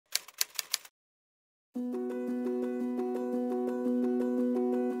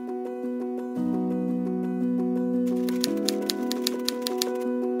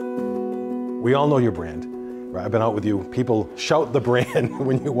We all know your brand. Right? I've been out with you. People shout the brand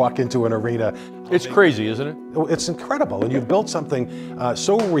when you walk into an arena. It's crazy, isn't it? It's incredible, and you've built something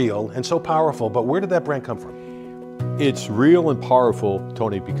so real and so powerful, but where did that brand come from? It's real and powerful,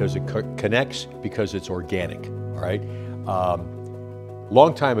 Tony, because it connects, because it's organic, all right?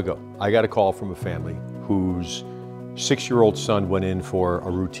 Long time ago, I got a call from a family whose 6-year-old son went in for a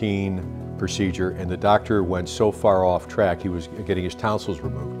routine procedure, and the doctor went so far off track, he was getting his tonsils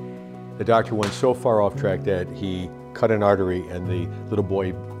removed. The doctor went so far off track that he cut an artery and the little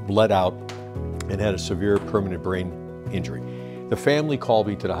boy bled out and had a severe permanent brain injury. The family called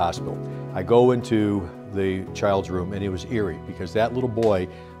me to the hospital. I go into the child's room and it was eerie because that little boy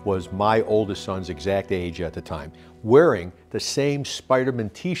was my oldest son's exact age at the time, wearing the same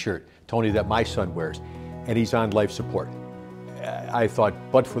Spider-Man t-shirt, Tony, that my son wears, and he's on life support. I thought,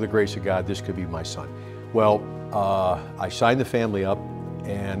 but for the grace of God, this could be my son. Well, I signed the family up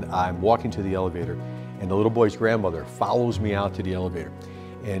and I'm walking to the elevator and the little boy's grandmother follows me out to the elevator.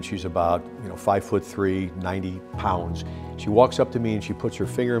 And she's about 5'3", 90 pounds. She walks up to me and she puts her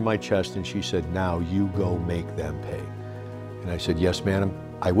finger in my chest and she said, "Now you go make them pay." And I said, "Yes, madam,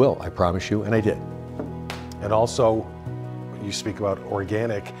 I will, I promise you," and I did. And also, you speak about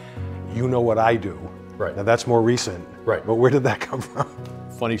organic, you know what I do. Right. Now that's more recent. Right. But where did that come from?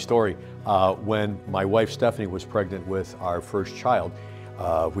 Funny story, when my wife Stephanie was pregnant with our first child,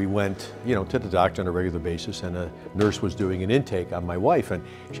 we went, to the doctor on a regular basis, and a nurse was doing an intake on my wife, and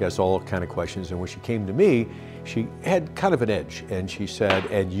she asked all kind of questions. And when she came to me, she had kind of an edge, and she said,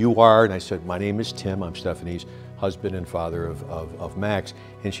 "And you are?" And I said, "My name is Tim. I'm Stephanie's husband and father of Max."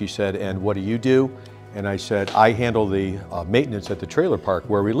 And she said, "And what do you do?" And I said, "I handle the maintenance at the trailer park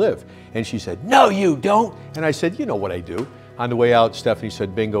where we live." And she said, "No, you don't." And I said, "You know what I do." On the way out, Stephanie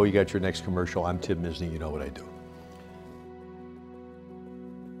said, "Bingo, you got your next commercial. I'm Tim Misny. You know what I do."